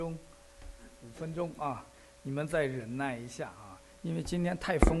分钟啊，你们再忍耐一下啊，因为今天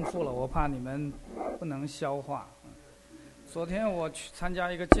太丰富了，我怕你们不能消化。昨天我去参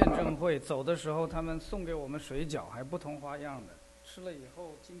加一个见证会，走的时候他们送给我们水饺，还不同花样的，吃了以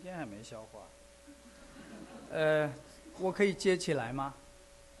后今天还没消化。我可以接起来吗？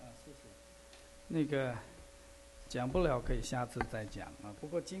谢谢。那个讲不了可以下次再讲啊。不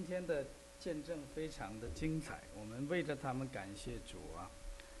过今天的见证非常的精彩，我们为着他们感谢主啊。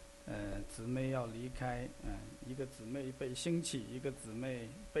姊妹要离开，一个姊妹被兴起，一个姊妹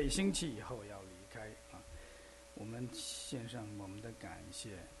被兴起以后要离开啊。我们献上我们的感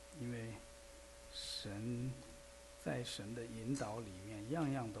谢，因为神在神的引导里面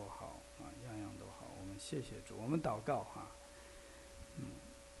样样都好啊，样样都好。我们谢谢主，我们祷告哈。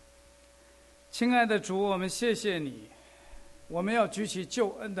亲爱的主，我们谢谢你，我们要举起救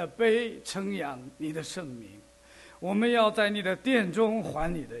恩的杯，称扬你的圣名。我们要在你的殿中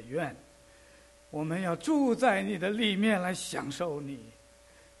还你的愿，我们要住在你的里面来享受你，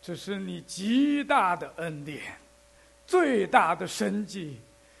这是你极大的恩典，最大的神迹，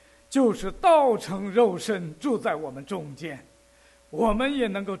就是道成肉身住在我们中间，我们也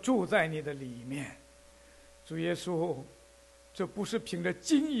能够住在你的里面。主耶稣，这不是凭着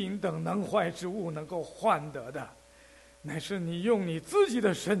金银等能坏之物能够换得的，乃是你用你自己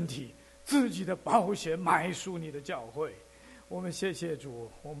的身体自己的宝血买赎你的教会。我们谢谢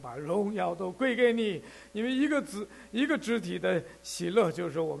主，我们把荣耀都归给你，因为一个肢体的喜乐就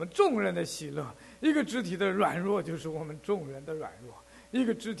是我们众人的喜乐，一个肢体的软弱就是我们众人的软弱，一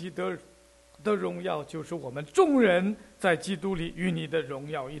个肢体的荣耀就是我们众人在基督里与你的荣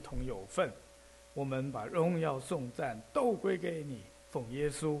耀一同有份。我们把荣耀颂赞都归给你，奉耶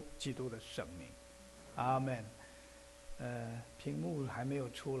稣基督的圣名，阿们。屏幕还没有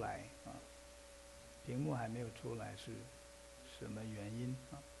出来啊，屏幕还没有出来是什么原因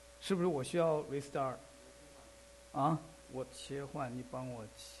啊？是不是我需要 restart 啊？我切换，你帮我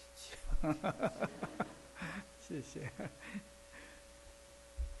切谢谢。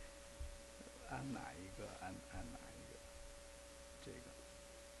按哪一个？按哪一个？这个，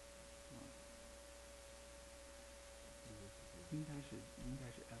应该是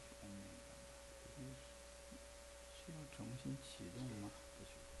FM 那个吧？需要重新启动吗？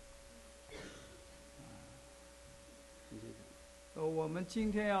我们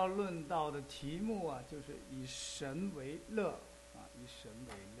今天要论到的题目啊，就是以神为乐啊，以神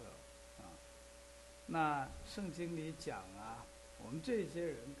为乐啊。那圣经里讲啊，我们这些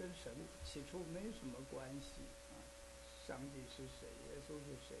人跟神起初没什么关系啊。上帝是谁？耶稣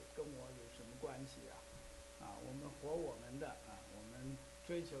是谁？跟我有什么关系啊？啊，我们活我们的啊，我们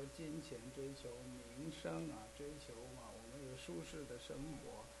追求金钱，追求名声啊，追求啊，我们有舒适的生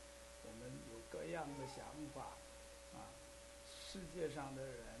活，我们有各样的想法啊。世界上的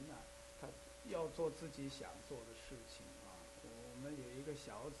人呢，他要做自己想做的事情啊。我们有一个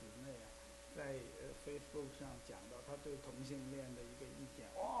小姊妹啊，在Facebook 上讲到他对同性恋的一个意见，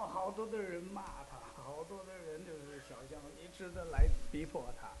好多的人骂他，好多的人就是小象一致的来逼迫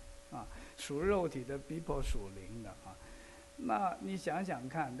他啊，属肉体的逼迫属灵的啊。那你想想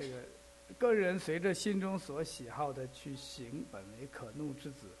看，这个个人随着心中所喜好的去行，本为可怒之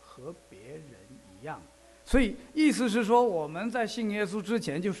子，和别人一样。所以意思是说，我们在信耶稣之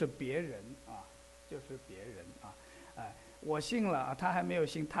前就是别人啊，就是别人啊。我信了，他还没有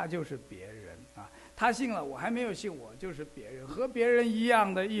信，他就是别人啊。他信了，我还没有信，我就是别人，和别人一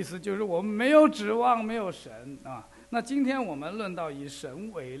样的意思就是我们没有指望，没有神啊。那今天我们论到以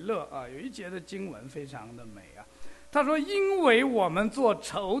神为乐啊，有一节的经文非常的美啊。他说，因为我们做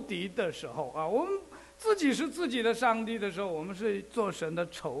仇敌的时候啊，我们自己是自己的上帝的时候，我们是做神的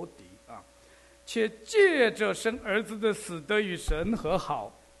仇敌啊。且借着生儿子的死得与神和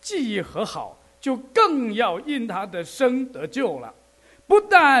好，既已和好，就更要因他的生得救了。不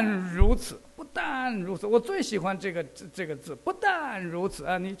但如此，我最喜欢这个字，不但如此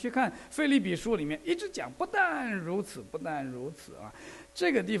啊！你去看腓立比书里面一直讲不但如此啊。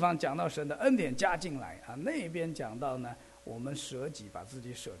这个地方讲到神的恩典加进来啊，那边讲到呢，我们舍己，把自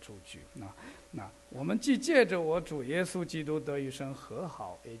己舍出去啊。那我们既借着我主耶稣基督得与神和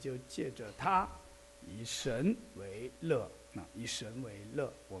好，也就借着他以神为乐啊，以神为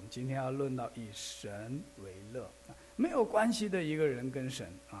乐。我们今天要论到以神为乐啊，没有关系的一个人跟神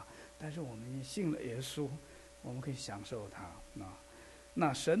啊，但是我们也信了耶稣，我们可以享受他啊。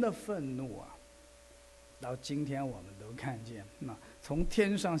那神的愤怒啊，到今天我们都看见，那从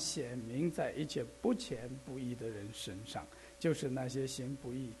天上显明在一切不虔不义的人身上，就是那些行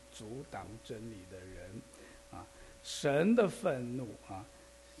不义阻挡真理的人啊。神的愤怒啊，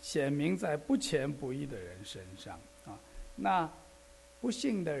显明在不虔不义的人身上啊。那不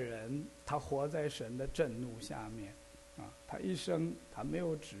信的人，他活在神的震怒下面，他一生他没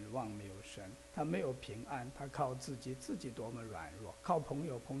有指望，没有神，他没有平安，他靠自己多么软弱，靠朋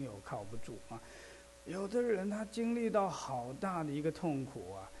友靠不住啊。有的人他经历到好大的一个痛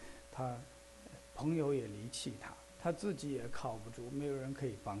苦啊，他朋友也离弃他，他自己也靠不住，没有人可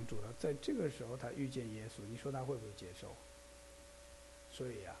以帮助他。在这个时候，他遇见耶稣，你说他会不会接受？所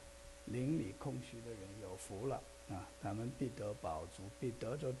以啊，灵里空虚的人有福了啊，他们必得饱足，必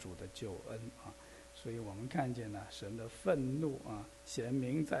得着主的救恩啊。所以我们看见呢，神的愤怒啊，显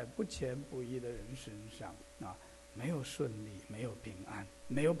明在不虔不义的人身上啊，没有顺利，没有平安，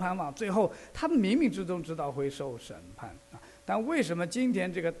没有盼望，最后他们冥冥之中知道会受审判啊。但为什么今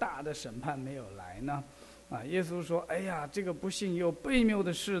天这个大的审判没有来呢？啊，耶稣说：“哎呀，这个不信又悖谬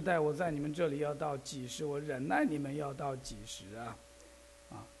的世代，我在你们这里要到几时？我忍耐你们要到几时啊？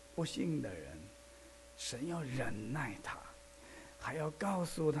啊，不信的人，神要忍耐他，还要告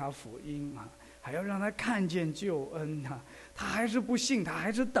诉他福音啊，还要让他看见救恩啊，他还是不信，他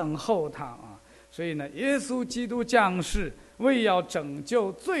还是等候他啊。所以呢，耶稣基督降世为要拯救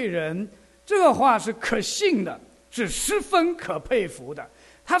罪人，这个话是可信的，是十分可佩服的。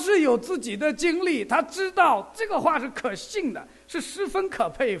他是有自己的经历，他知道这个话是可信的，是十分可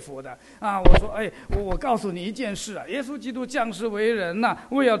佩服的啊！我说，我告诉你一件事啊，耶稣基督降世为人呐，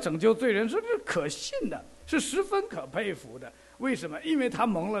为要拯救罪人，是可信的，是十分可佩服的。为什么？因为他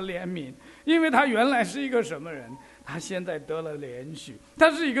蒙了怜悯，因为他原来是一个什么人，他现在得了连续，他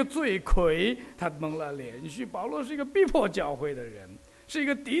是一个罪魁，他蒙了连续。保罗是一个逼迫教会的人，是一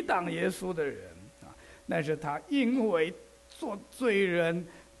个抵挡耶稣的人啊，但是他因为做罪人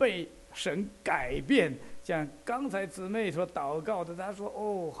被神改变，像刚才姊妹所祷告的，他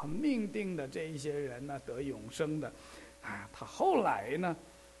说很命定的这一些人呢，得永生的啊，他后来呢，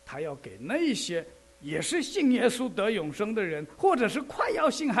他要给那些也是信耶稣得永生的人，或者是快要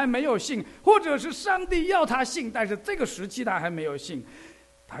信还没有信，或者是上帝要他信，但是这个时期他还没有信，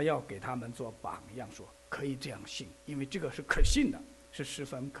他要给他们做榜样，说可以这样信，因为这个是可信的，是十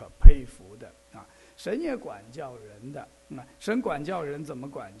分可佩服的啊。神也管教人的，神管教人怎么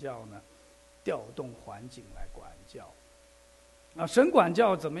管教呢？调动环境来管教啊。神管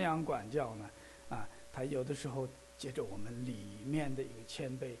教怎么样管教呢？啊，他有的时候借着我们里面的一个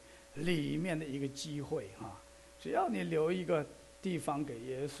谦卑，里面的一个机会啊，只要你留一个地方给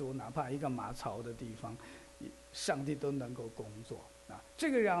耶稣，哪怕一个马槽的地方，上帝都能够工作啊。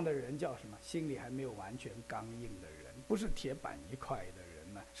这个样的人叫什么？心里还没有完全刚硬的人，不是铁板一块的人。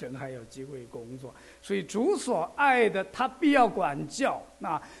神还有机会工作，所以主所爱的他必要管教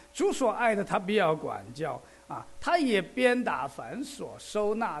啊，主所爱的他必要管教啊，他也鞭打凡所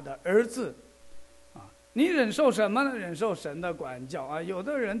收纳的儿子啊。你忍受什么呢？忍受神的管教啊。有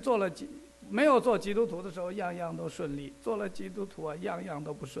的人没有做基督徒的时候，样样都顺利；做了基督徒啊，样样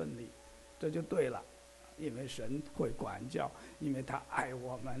都不顺利，这就对了，因为神会管教，因为他爱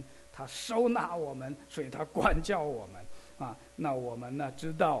我们，他收纳我们，所以他管教我们。啊，那我们呢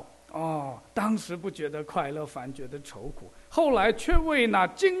知道当时不觉得快乐，反觉得愁苦，后来却为那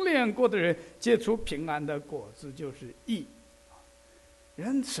精炼过的人结出平安的果子，就是义。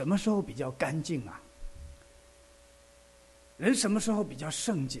人什么时候比较干净啊？人什么时候比较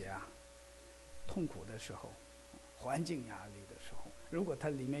圣洁啊？痛苦的时候，环境压力的时候，如果他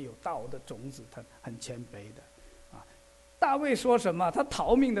里面有道的种子，他很谦卑的啊。大卫说什么？他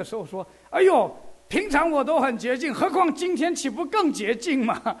逃命的时候说：“哎呦！平常我都很洁净，何况今天岂不更洁净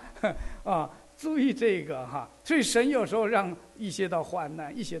吗？”啊，注意这个哈。所以神有时候让一些的患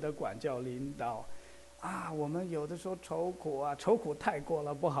难，一些的管教领导啊，我们有的时候愁苦啊，愁苦太过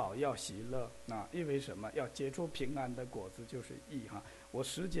了不好，要喜乐啊，因为什么？要结出平安的果子，就是义哈。我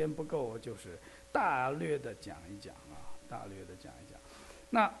时间不够，我就是大略的讲一讲啊，大略的讲一讲。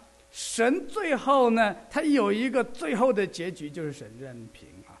那神最后呢，他有一个最后的结局，就是神任凭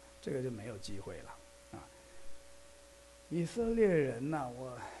啊，这个就没有机会了。以色列人呐，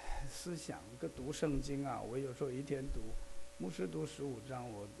我思想读圣经啊，我有时候一天读，牧师读15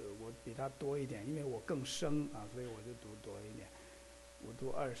章，我比他多一点，因为我更生啊，所以我就读多一点。我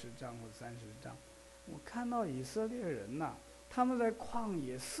读20章或30章，我看到以色列人呐，他们在旷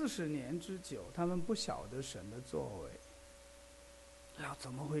野40年之久，他们不晓得神的作为。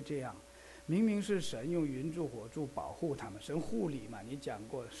怎么会这样？明明是神用云柱火柱保护他们，神护理嘛，你讲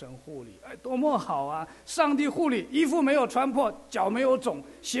过神护理，多么好啊！上帝护理，衣服没有穿破，脚没有肿，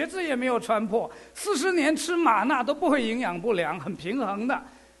鞋子也没有穿破，40年吃玛纳都不会营养不良，很平衡的。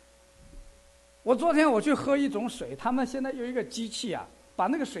昨天去喝一种水，他们现在有一个机器啊，把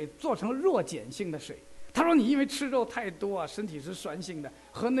那个水做成弱碱性的水，他说你因为吃肉太多啊，身体是酸性的，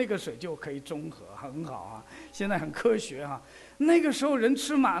喝那个水就可以中和，很好啊。现在很科学啊。那个时候人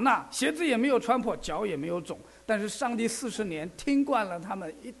吃玛纳，鞋子也没有穿破，脚也没有肿，但是上帝40年听惯了他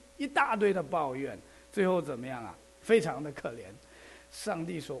们一大堆的抱怨，最后怎么样啊？非常的可怜。上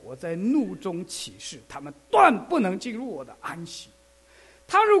帝说：“我在怒中起誓，他们断不能进入我的安息。”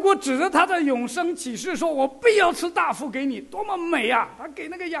他如果指着他的永生起誓说：“我必要赐大福给你”，多么美啊！他给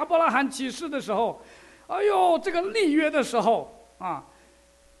那个亚伯拉罕起誓的时候，哎呦，这个立约的时候啊，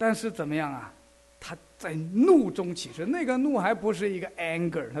但是怎么样啊？他在怒中起誓，那个怒还不是一个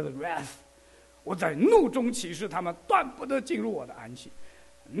anger， 他的 wrath。我在怒中起誓，他们断不得进入我的安息。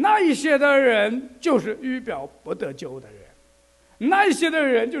那一些的人就是预表不得救的人，那一些的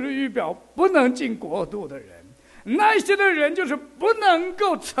人就是预表不能进国度的人，那一些的人就是不能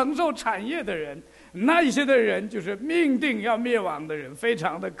够承受产业的人，那一些的人就是命定要灭亡的人，非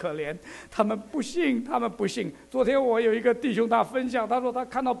常的可怜。他们不信，他们不信。昨天我有一个弟兄他分享，他说他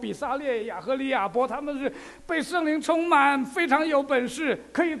看到比撒列、亚和利亚伯，他们是被圣灵充满，非常有本事，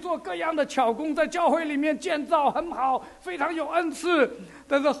可以做各样的巧工，在教会里面建造很好，非常有恩赐。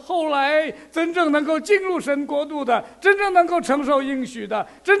但是后来真正能够进入神国度的，真正能够承受应许的，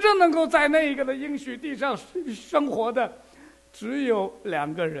真正能够在那个的应许地上生活的，只有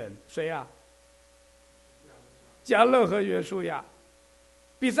2个人。谁呀？迦勒和约书亚。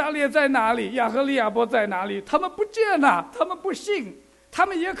比撒列在哪里？亚和利亚伯在哪里？他们不见了，他们不信。他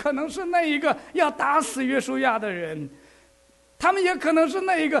们也可能是那一个要打死约书亚的人，他们也可能是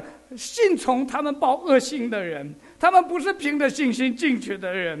那一个信从他们报恶信的人，他们不是凭着信心进去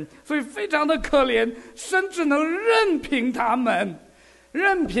的人，所以非常的可怜。神只能任凭他们，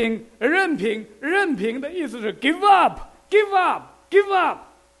任凭的意思是 give up，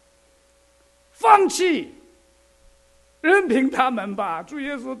 放弃，任凭他们吧。主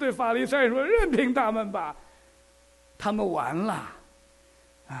耶稣对法利赛人说：“任凭他们吧，他们完了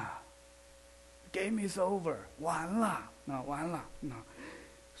啊 ，game is over， 完了。”完了。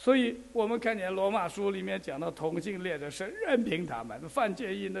所以我们看见罗马书里面讲到同性恋的，神任凭他们；犯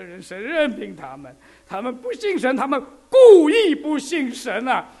奸淫的人，神任凭他们。他们不信神，他们故意不信神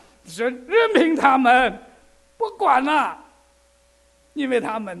啊！神任凭他们，不管了，因为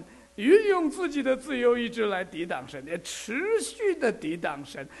他们运用自己的自由意志来抵挡神，也持续的抵挡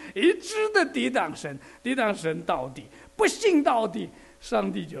神，一直的抵挡神，抵挡神到底，不信到底，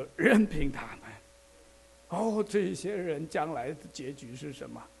上帝就任凭他们。这些人将来的结局是什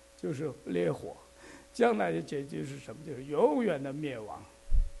么？就是烈火。将来的结局是什么？就是永远的灭亡。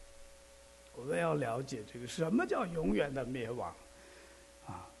我们要了解这个什么叫永远的灭亡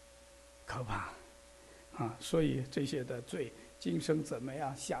啊，可怕啊！所以这些的罪，今生怎么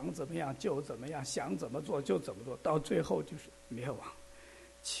样，想怎么样就怎么样，想怎么做就怎么做，到最后就是灭亡。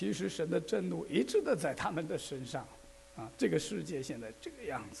其实神的震怒一直的在他们的身上啊！这个世界现在这个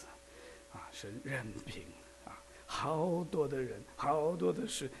样子啊，神任凭。好多的人，好多的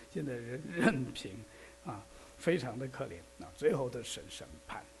事，现在人任凭啊，非常的可怜啊。最后的审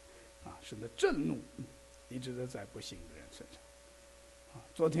判啊，神的震怒一直都在不幸的人身上啊。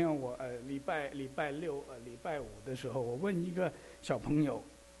昨天我礼拜六礼拜五的时候，我问一个小朋友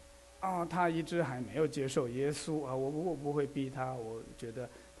啊，他一直还没有接受耶稣啊，我不会逼他，我觉得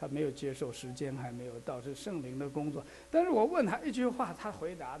他没有接受，时间还没有到，是圣灵的工作。但是我问他一句话，他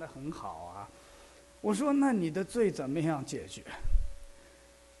回答得很好啊。我说：“那你的罪怎么样解决？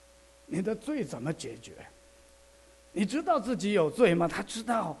你的罪怎么解决？你知道自己有罪吗？”他知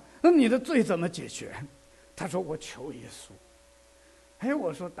道。那你的罪怎么解决？他说：“我求耶稣。”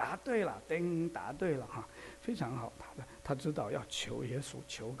我说：“答对了，答对了哈，非常好。他知道要求耶稣，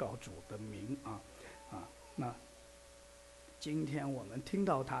求告主的名啊。那今天我们听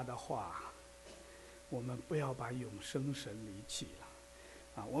到他的话，我们不要把永生神离弃了。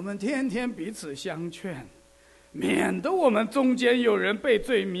我们天天彼此相劝，免得我们中间有人被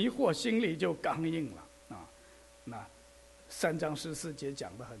罪迷惑，心里就刚硬了啊。那3章14节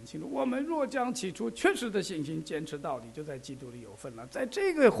讲得很清楚，我们若将起初确实的信心坚持到底，就在基督里有份了。在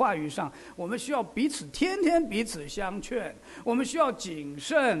这个话语上，我们需要天天彼此相劝，我们需要谨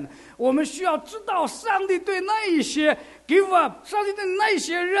慎，我们需要知道上帝对那一些 give up， 上帝对那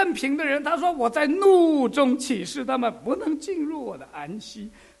些任凭的人，他说：“我在怒中起誓，他们不能进入我的安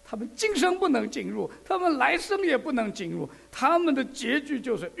息，他们今生不能进入，他们来生也不能进入，他们的结局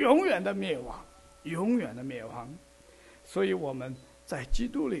就是永远的灭亡，永远的灭亡。”所以我们在基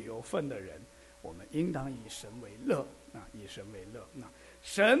督里有份的人，我们应当以神为乐啊，以神为乐。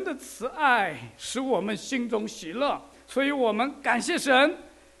神的慈爱使我们心中喜乐，所以我们感谢神，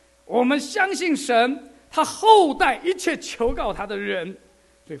我们相信神，他厚待一切求告他的人。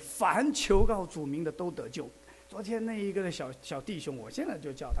所以凡求告主名的都得救。昨天那一个的小弟兄，我现在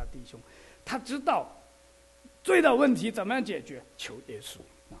就叫他弟兄，他知道罪的问题怎么样解决，求耶稣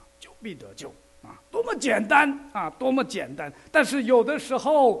啊，就必得救啊，多么简单啊，多么简单！但是有的时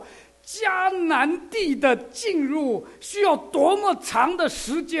候，迦南地的进入需要多么长的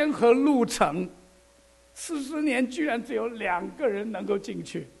时间和路程，40年居然只有2个人能够进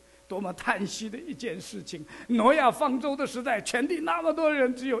去，多么叹息的一件事情！挪亚方舟的时代，全地那么多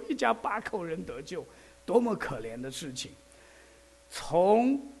人，只有一家8口人得救。多么可怜的事情！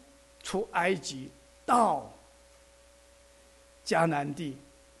从出埃及到迦南地，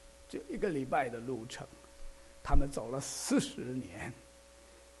就1个礼拜的路程，他们走了40年。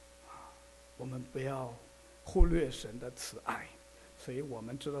我们不要忽略神的慈爱，所以我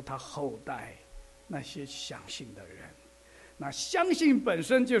们知道他后代那些相信的人，那相信本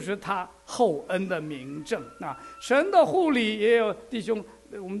身就是他厚恩的明证。那神的护理也有弟兄。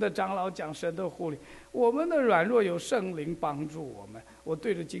我们的长老讲神的护理，我们的软弱有圣灵帮助我们。我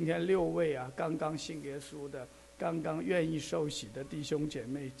对着今天6位刚刚信耶稣的、刚刚愿意受洗的弟兄姐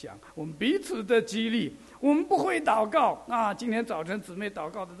妹讲，我们彼此的激励。我们不会祷告今天早晨姊妹祷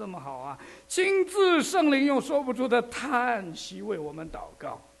告的这么好亲自圣灵用说不出的叹息为我们祷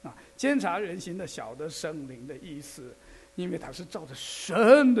告监察人心的晓得圣灵的意思，因为他是照着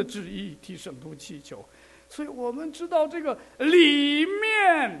神的旨意替圣徒祈求。所以我们知道这个里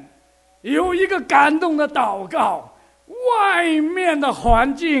面有一个感动的祷告，外面的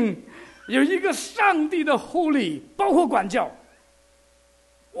环境有一个上帝的护理，包括管教，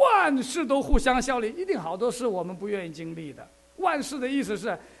万事都互相效力。一定好多事我们不愿意经历的，万事的意思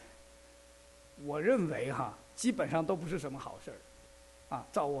是，我认为基本上都不是什么好事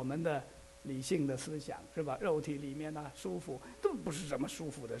照我们的理性的思想是吧？肉体里面舒服都不是什么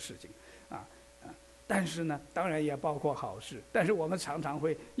舒服的事情但是呢，当然也包括好事。但是我们常常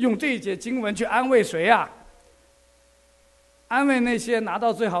会用这一节经文去安慰谁安慰那些拿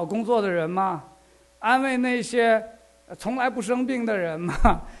到最好工作的人吗？安慰那些从来不生病的人吗？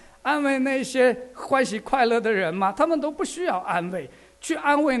安慰那些欢喜快乐的人吗？他们都不需要安慰，去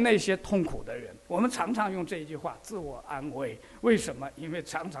安慰那些痛苦的人。我们常常用这一句话自我安慰。为什么？因为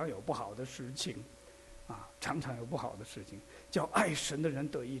常常有不好的事情常常有不好的事情，叫爱神的人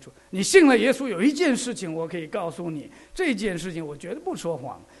得益处。你信了耶稣，有一件事情我可以告诉你，这件事情我绝对不说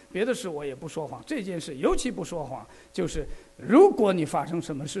谎，别的事我也不说谎，这件事尤其不说谎，就是如果你发生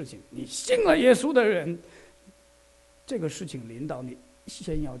什么事情，你信了耶稣的人，这个事情临到你，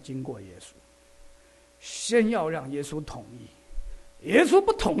先要经过耶稣，先要让耶稣同意，耶稣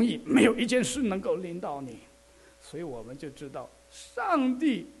不同意，没有一件事能够临到你。所以我们就知道上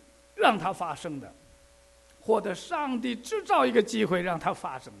帝让它发生的，或者上帝制造一个机会让它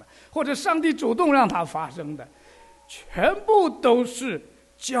发生的，或者上帝主动让它发生的，全部都是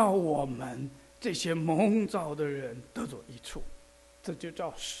叫我们这些蒙召的人得着益处。这就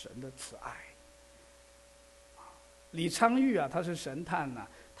叫神的慈爱。李昌钰他是神探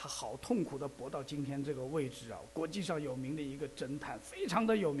他好痛苦的搏到今天这个位置国际上有名的一个侦探，非常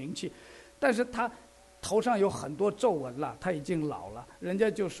的有名气，但是他头上有很多皱纹了，他已经老了。人家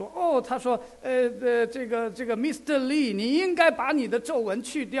就说他说这个 Mr. Lee， 你应该把你的皱纹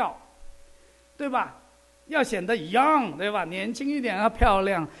去掉，对吧？要显得 young， 对吧？年轻一点，要漂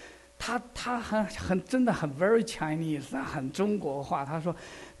亮。他很真的很 very Chinese， 很中国化。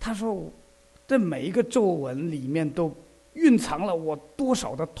他说这每一个皱纹里面都蕴藏了我多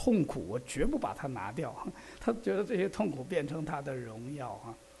少的痛苦，我绝不把它拿掉。他觉得这些痛苦变成他的荣耀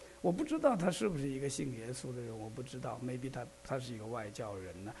我不知道他是不是一个信耶稣的人，我不知道 maybe 他是一个外教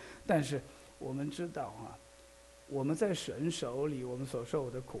人但是我们知道我们在神手里我们所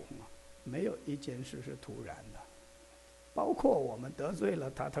受的苦没有一件事是突然的，包括我们得罪了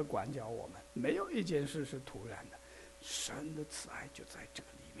他管教我们，没有一件事是突然的。神的慈爱就在这个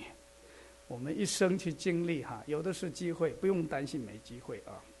里面，我们一生去经历有的是机会，不用担心没机会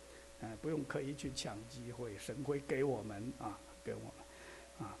不用刻意去抢机会，神会给我们给我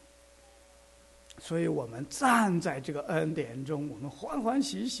们所以我们站在这个恩典中，我们欢欢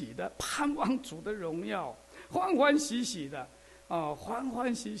喜喜的盼望主的荣耀，欢欢喜喜的欢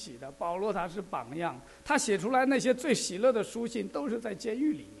欢喜喜的。保罗他是榜样，他写出来那些最喜乐的书信都是在监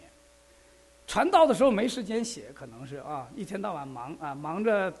狱里面传道的时候，没时间写，可能是一天到晚忙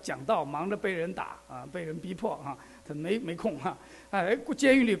着讲道，忙着被人打被人逼迫他没空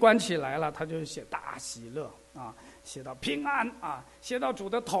监狱里关起来了，他就写大喜乐写到平安写到主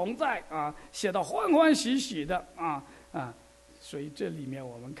的同在写到欢欢喜喜的所以这里面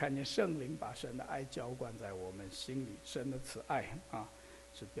我们看见圣灵把神的爱浇灌在我们心里，神的慈爱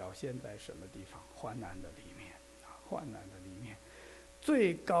是表现在什么地方？患难的里面患难的里面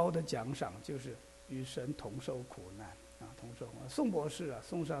最高的奖赏就是与神同受苦难啊，同受苦难。宋博士啊，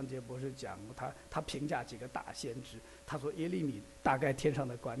宋尚杰博士讲过，他评价几个大先知，他说耶利米大概天上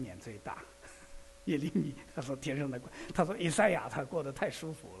的冠冕最大。耶利米他说天上的冠，他说以赛亚他过得太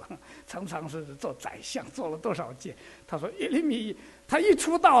舒服了，常常是做宰相，做了多少届。他说耶利米他一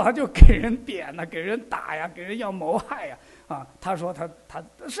出道他就给人贬了，给人打呀，给人要谋害呀。他说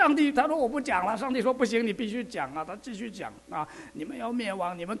上帝他说我不讲了，上帝说不行，你必须讲啊。他继续讲啊，你们要灭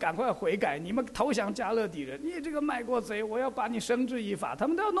亡，你们赶快悔改，你们投降加勒底人，你这个卖国贼，我要把你绳之以法，他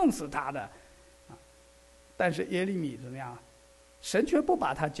们都要弄死他的。但是耶利米怎么样？神却不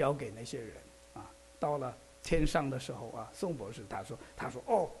把他交给那些人。到了天上的时候啊，宋博士他说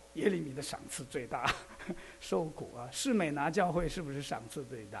哦，耶利米的赏赐最大，受苦啊，士美拿教会是不是赏赐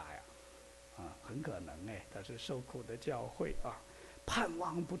最大呀？很可能他是受苦的教会啊，盼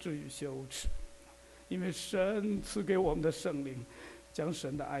望不至于羞耻，因为神赐给我们的圣灵，将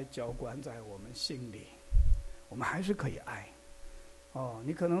神的爱浇灌在我们心里，我们还是可以爱。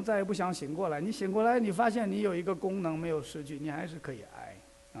你可能再也不想醒过来，你醒过来，你发现你有一个功能没有失去，你还是可以爱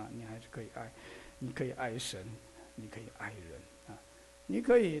你还是可以爱。你可以爱神，你可以爱人你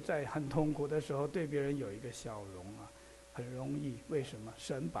可以在很痛苦的时候对别人有一个笑容很容易。为什么？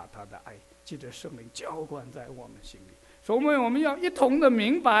神把他的爱借着圣灵浇灌在我们心里。所以我们要一同的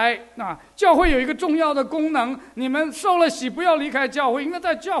明白教会有一个重要的功能，你们受了洗不要离开教会，因为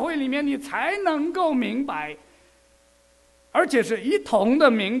在教会里面你才能够明白，而且是一同的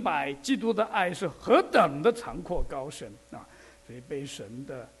明白基督的爱是何等的长阔高深所以被神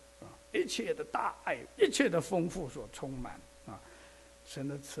的一切的大爱，一切的丰富所充满神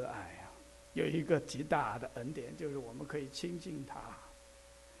的慈爱有一个极大的恩典，就是我们可以亲近他。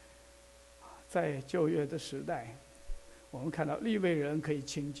在旧约的时代，我们看到利未人可以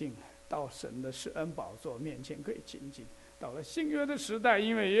亲近，到神的施恩宝座面前可以亲近。到了新约的时代，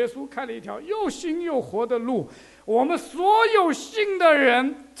因为耶稣开了一条又新又活的路，我们所有信的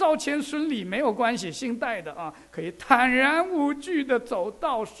人，照前顺理没有关系，信带的可以坦然无惧的走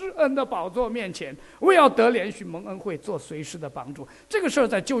到施恩的宝座面前，为要得连续蒙恩惠，做随时的帮助。这个事儿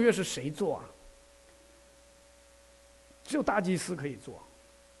在旧约是谁做啊？只有大祭司可以做，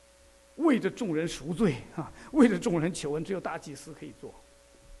为着众人赎罪为着众人求恩，只有大祭司可以做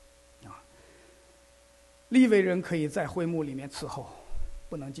利未人可以在会幕里面伺候，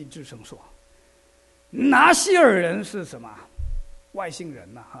不能进至圣所。拿西尔人是什么？外姓人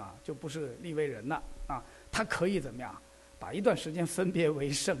就不是利未人了他可以怎么样？把一段时间分别为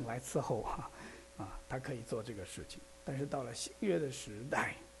圣来伺候他可以做这个事情。但是到了新约的时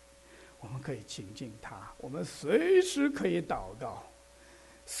代，我们可以亲近他，我们随时可以祷告，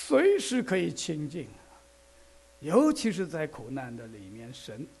随时可以亲近，尤其是在苦难的里面，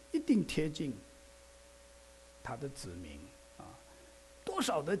神一定贴近他的子民多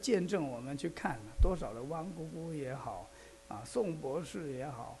少的见证我们去看多少的汪姑姑也好宋博士也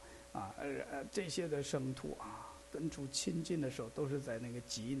好这些的圣徒跟主亲近的时候，都是在那个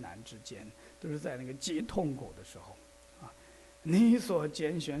极难之间，都是在那个极痛苦的时候你所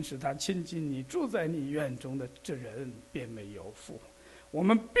拣选使他亲近你，住在你院中的这人便没有福，我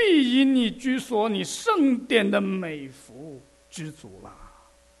们必因你居所，你圣殿的美福知足了。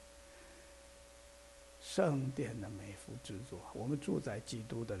圣殿的美福知足，我们住在基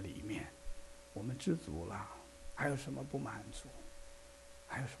督的里面，我们知足了，还有什么不满足？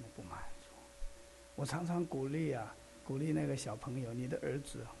还有什么不满足？我常常鼓励那个小朋友，你的儿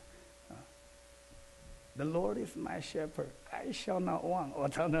子The Lord is my shepherd, I shall not want。 我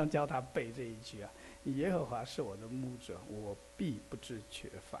常常教他背这一句耶和华是我的牧者，我必不致缺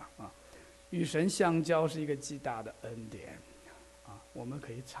乏与神相交是一个极大的恩典我们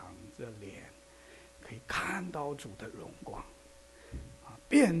可以敞着脸，可以看到主的荣光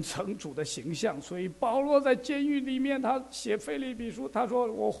变成主的形象。所以保罗在监狱里面，他写腓立比书，他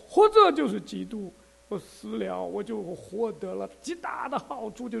说我活着就是基督，我死了我就获得了极大的好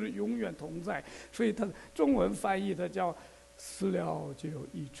处，就是永远同在。所以他中文翻译的叫死了就有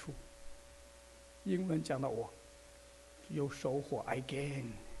益处，英文讲到我有收获 I gain，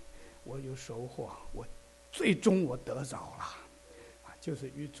 我有收获，我最终我得着了就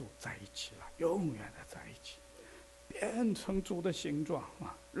是与主在一起了，永远的在一起，变成主的形状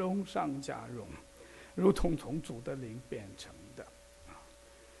荣上加荣，如同从主的灵变成的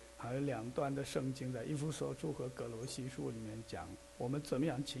还有两段的圣经，在以弗所书和歌罗西书里面讲我们怎么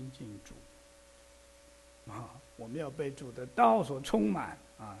样亲近主我们要被主的道所充满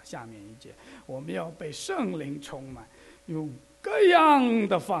下面一节，我们要被圣灵充满，用各样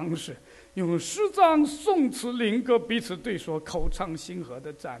的方式，用诗章颂词灵歌彼此对说，口唱心和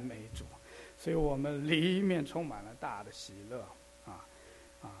的赞美主。所以我们里面充满了大的喜乐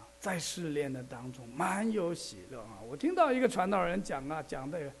在试炼的当中蛮有喜乐啊！我听到一个传道人讲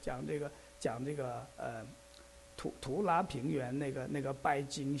这个图拉平原那个拜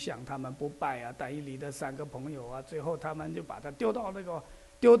金像，他们不拜啊，但以理的3个朋友啊，最后他们就把他丢到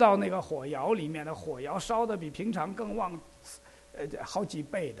那个火窑里面的，火窑烧的比平常更旺，好几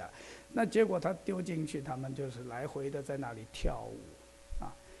倍的。那结果他丢进去，他们就是来回的在那里跳舞，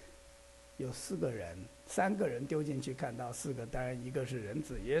啊，有4个人，3个人丢进去看到4个，当然1个是人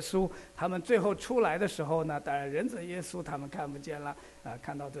子耶稣。他们最后出来的时候呢，当然人子耶稣他们看不见了，啊，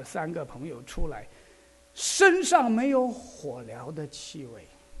看到这3个朋友出来，身上没有火燎的气味，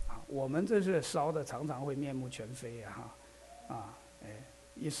啊，我们这是烧的常常会面目全非啊，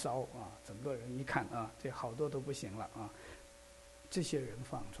一烧啊，整个人一看啊，这好多都不行了啊。这些人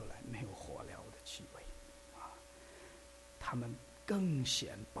放出来没有火燎的气味，啊，他们更显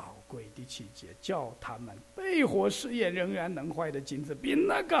宝贵。第7节，叫他们被火试验仍然能坏的金子，比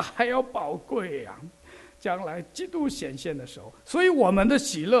那个还要宝贵啊！将来基督显现的时候，所以我们的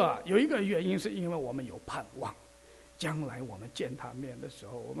喜乐啊，有一个原因是因为我们有盼望，将来我们见他面的时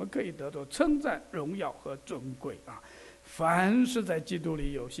候，我们可以得到称赞、荣耀和尊贵啊！凡是在基督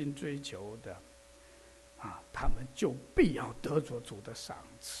里有心追求的，啊，他们就必要得着主的赏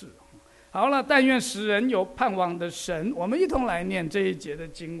赐。好了，但愿使人有盼望的神，我们一同来念这一节的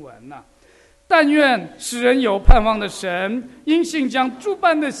经文呐。但愿使人有盼望的神，因信将诸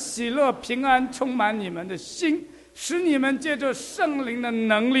般的喜乐、平安充满你们的心，使你们借着圣灵的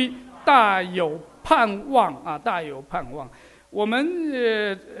能力大有盼望啊，大有盼望。我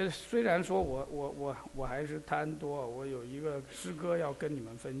们虽然说我还是贪多，我有一个诗歌要跟你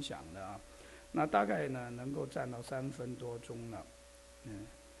们分享的啊。那大概呢能够占到3分多钟了，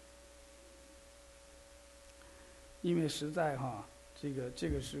因为实在哈，这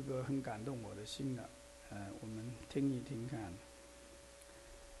个诗歌很感动我的心的，我们听一听看。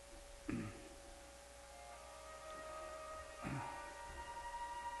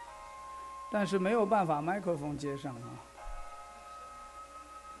但是没有办法麦克风接上啊。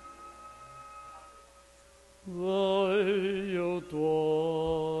爱有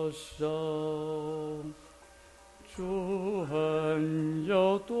多少，主恩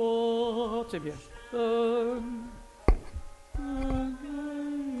有多这边深，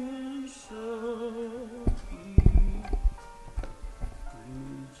愿受你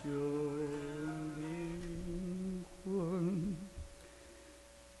救灵魂。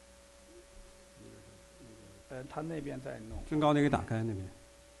他那边在弄，最高那个打开那边。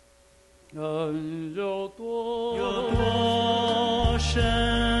恩有多深，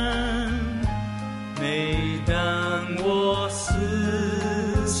每当我思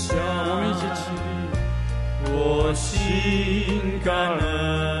想，我们一起起立，我心感恩。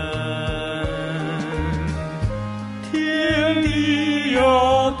天地有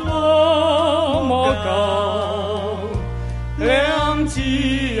多么高，量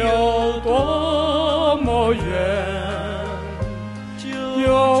极有多么远，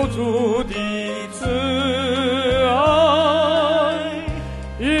有主的慈爱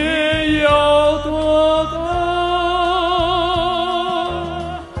也有多大，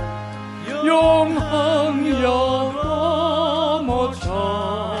永恒有多么长，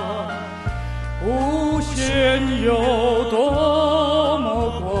无限有多么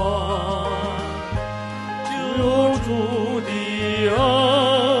广，有主的恩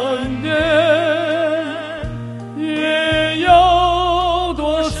典也有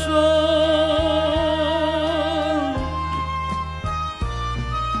多深，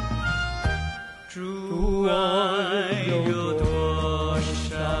主爱有多少，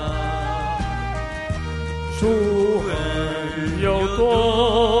主恩有多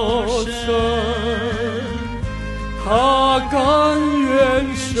深，他甘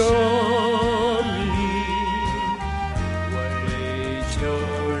愿舍命，为救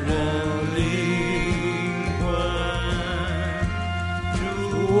人灵魂。主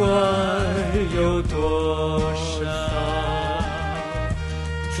爱有多少，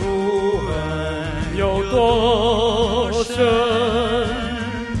主恩有多深，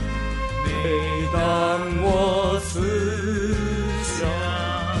每当我思想，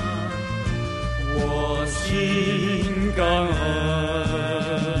我心感恩。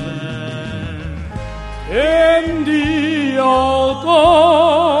天地有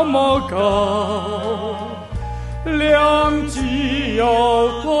多么高，量极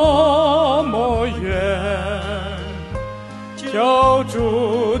有多么远，救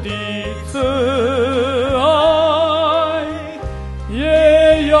主的慈爱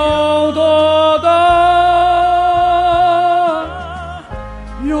也有多大，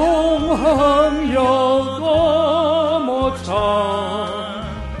永恒有多么长，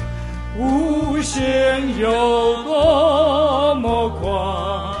线有多么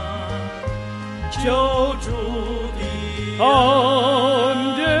宽，救主的恩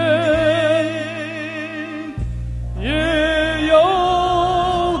典也有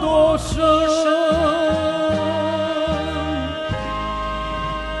多深。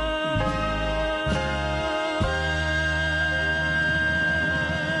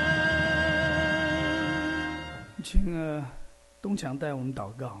请东强带我们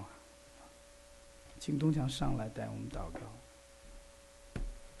祷告，请东强上来带我们祷告。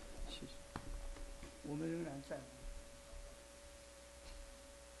谢谢。我们仍然在。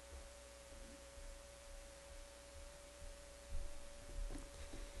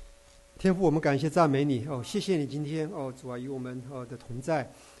天父，我们感谢赞美你谢谢你今天主啊与我们的同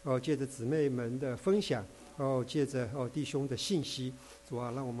在借着姊妹们的分享借着弟兄的信息，主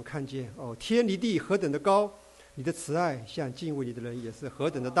啊让我们看见天离地何等的高，你的慈爱向敬畏你的人也是何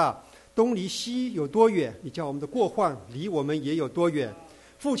等的大。东离西有多远，你叫我们的过患离我们也有多远。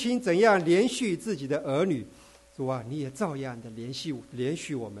父亲怎样连续自己的儿女，主啊你也照样的连续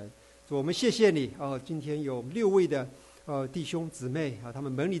我们。主，我们谢谢你今天有6位的弟兄姊妹他们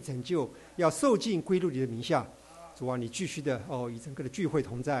蒙你拯救，要受尽归入你的名下。主啊，你继续的与整个的聚会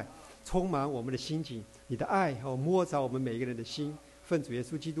同在，充满我们的心境，你的爱摸着我们每一个人的心。奉主耶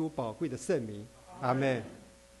稣基督宝贵的圣名，阿们。